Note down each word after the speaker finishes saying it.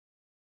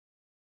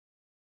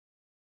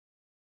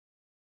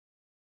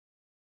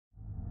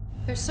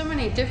There's so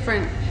many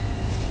different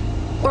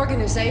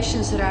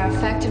organizations that are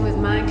affected with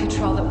mind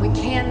control that we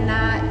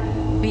cannot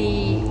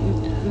be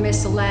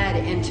misled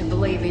into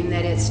believing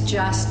that it's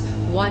just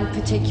one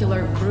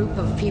particular group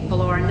of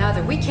people or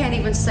another. We can't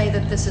even say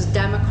that this is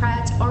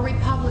Democrats or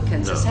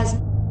Republicans. No.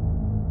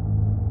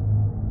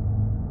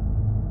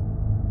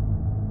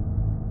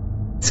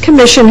 This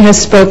commission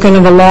has spoken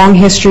of a long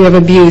history of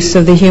abuse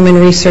of the human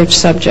research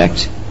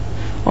subject.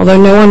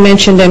 Although no one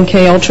mentioned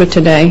MK Ultra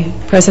today,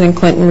 President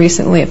Clinton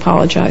recently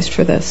apologized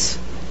for this.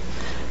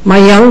 My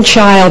young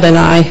child and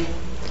I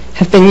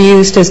have been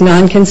used as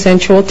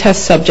non-consensual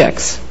test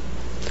subjects.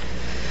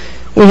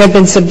 We have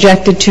been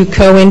subjected to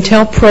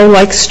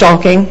COINTELPRO-like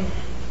stalking,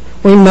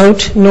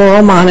 remote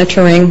neural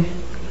monitoring,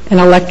 and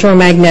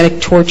electromagnetic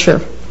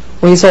torture,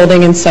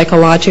 resulting in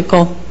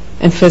psychological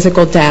and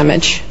physical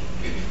damage.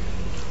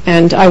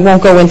 And I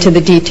won't go into the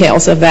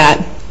details of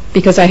that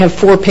because I have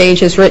 4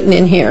 pages written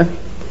in here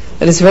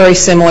that is very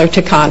similar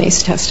to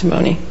Connie's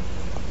testimony.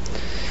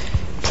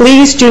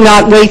 Please do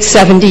not wait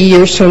 70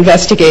 years to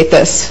investigate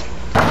this.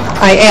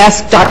 I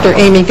ask Dr.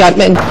 Amy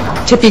Gutman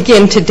to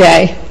begin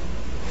today.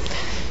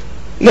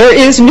 There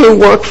is new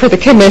work for the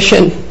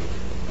Commission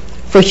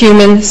for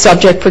Human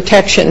Subject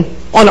Protection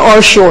on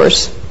our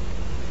shores.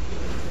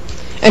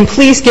 And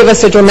please give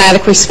us a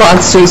dramatic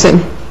response,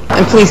 Susan,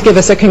 and please give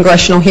us a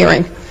congressional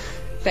hearing.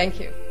 Thank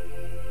you.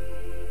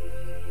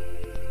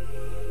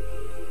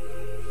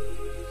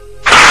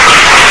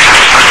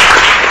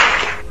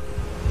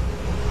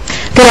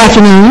 Good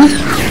afternoon.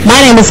 My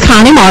name is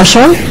Connie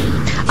Marshall.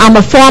 I'm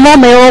a former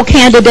mayoral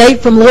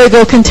candidate from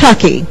Louisville,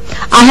 Kentucky.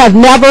 I have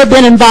never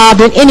been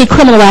involved in any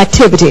criminal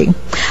activity.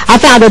 I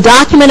found a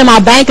document in my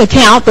bank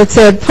account that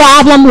said,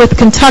 "Problem with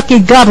Kentucky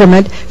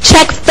government.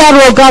 Check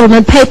federal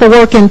government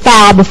paperwork and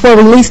file before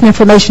releasing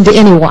information to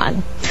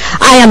anyone."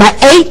 I am an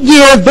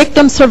 8-year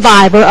victim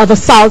survivor of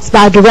assaults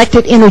by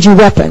directed energy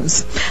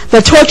weapons.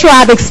 The torture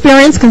I've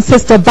experienced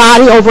consists of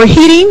body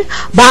overheating,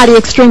 body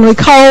extremely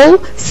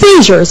cold,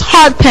 seizures,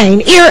 heart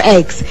pain,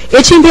 earaches,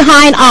 itching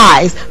behind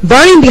eyes,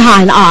 burning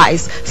behind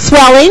eyes,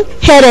 swelling,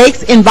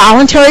 headaches,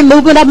 involuntary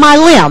movement of my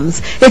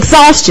limbs,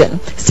 exhaustion,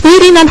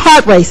 speeding and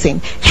heart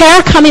racing,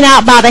 hair coming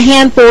out by the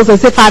handfuls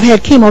as if I've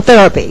had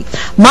chemotherapy,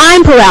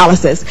 mind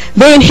paralysis,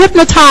 being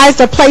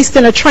hypnotized or placed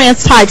in a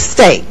trance-type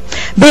state,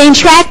 being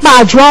tracked by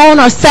a drone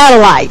or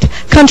satellite,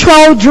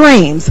 controlled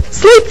dreams,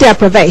 sleep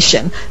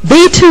deprivation,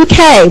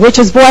 V2K, which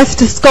is voice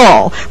to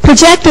skull,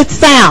 projected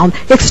sound,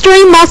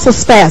 extreme muscle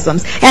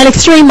spasms, and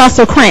extreme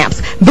muscle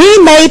cramps,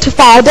 being made to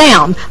fall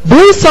down,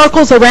 blue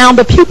circles around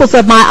the pupils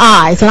of my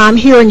eyes, and I'm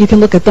here and you can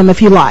look at them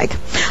if you like,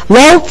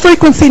 low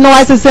frequency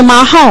noises in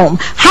my home,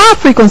 high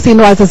frequency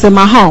noises in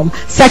my home,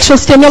 sexual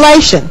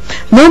stimulation,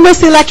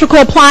 numerous electrical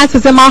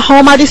appliances in my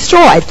home are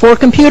destroyed, 4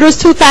 computers,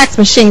 2 fax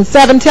machines,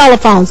 7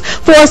 telephones,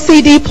 4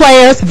 CD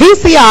players,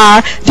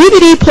 VCR,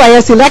 DVD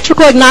players,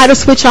 electrical igniter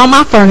switch on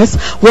my furnace,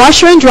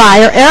 washer and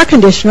dryer, air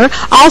conditioner,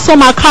 also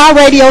my car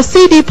radio,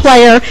 CD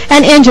player,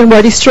 and engine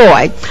were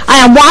destroyed. I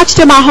am watched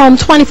in my home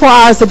 24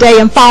 hours a day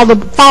and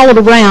followed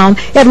around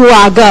everywhere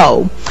I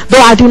go,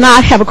 though I do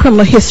not have a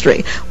criminal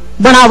history.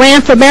 When I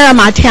ran for mayor in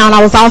my town,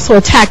 I was also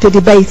attacked at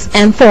debates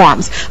and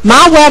forums.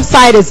 My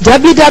website is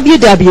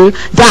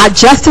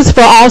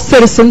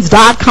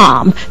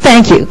www.justiceforallcitizens.com.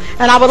 Thank you.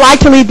 And I would like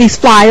to leave these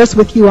flyers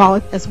with you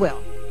all as well.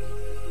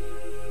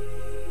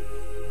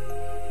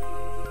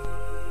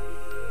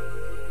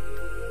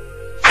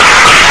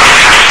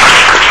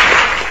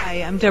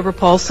 I'm Deborah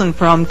Paulson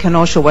from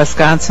Kenosha,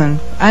 Wisconsin.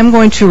 I'm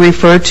going to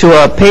refer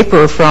to a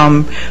paper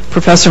from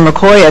Professor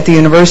McCoy at the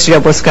University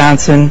of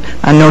Wisconsin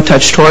on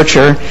no-touch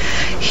torture.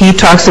 He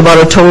talks about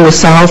a total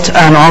assault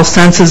on all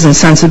senses and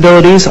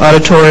sensibilities,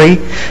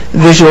 auditory,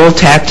 visual,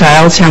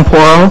 tactile,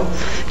 temporal,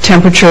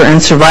 temperature, and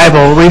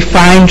survival,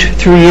 refined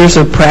through years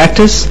of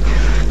practice.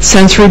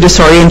 Sensory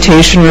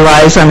disorientation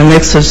relies on a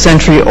mix of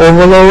sensory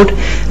overload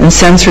and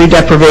sensory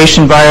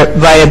deprivation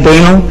via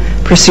banal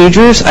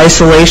procedures,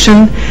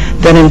 isolation,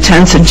 then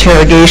intense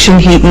interrogation,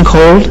 heat and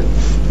cold,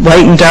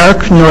 light and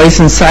dark, noise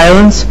and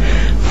silence,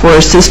 for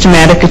a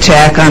systematic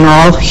attack on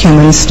all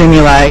human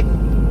stimuli.